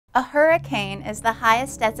A hurricane is the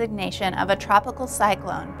highest designation of a tropical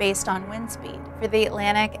cyclone based on wind speed for the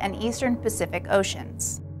Atlantic and Eastern Pacific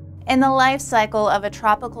Oceans. In the life cycle of a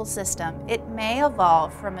tropical system, it may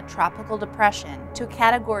evolve from a tropical depression to a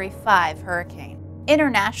Category 5 hurricane.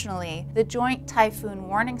 Internationally, the Joint Typhoon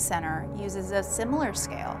Warning Center uses a similar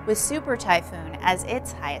scale, with super typhoon as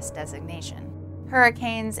its highest designation.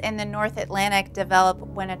 Hurricanes in the North Atlantic develop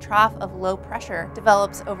when a trough of low pressure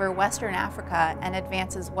develops over Western Africa and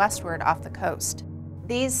advances westward off the coast.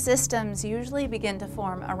 These systems usually begin to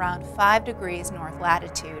form around 5 degrees north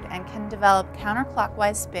latitude and can develop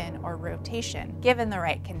counterclockwise spin or rotation given the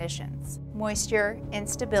right conditions: moisture,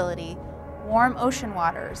 instability, warm ocean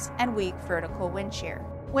waters, and weak vertical wind shear.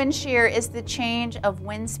 Wind shear is the change of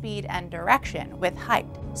wind speed and direction with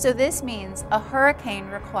height. So this means a hurricane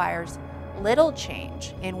requires little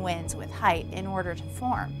change in winds with height in order to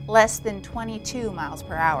form, less than 22 miles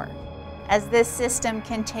per hour. As this system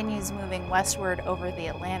continues moving westward over the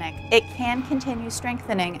Atlantic, it can continue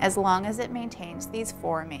strengthening as long as it maintains these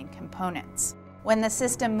 4 main components. When the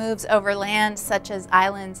system moves over land, such as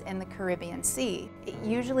islands in the Caribbean Sea, it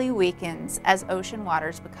usually weakens as ocean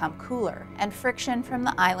waters become cooler, and friction from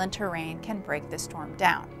the island terrain can break the storm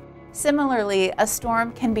down. Similarly, a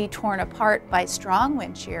storm can be torn apart by strong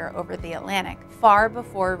wind shear over the Atlantic far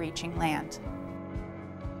before reaching land.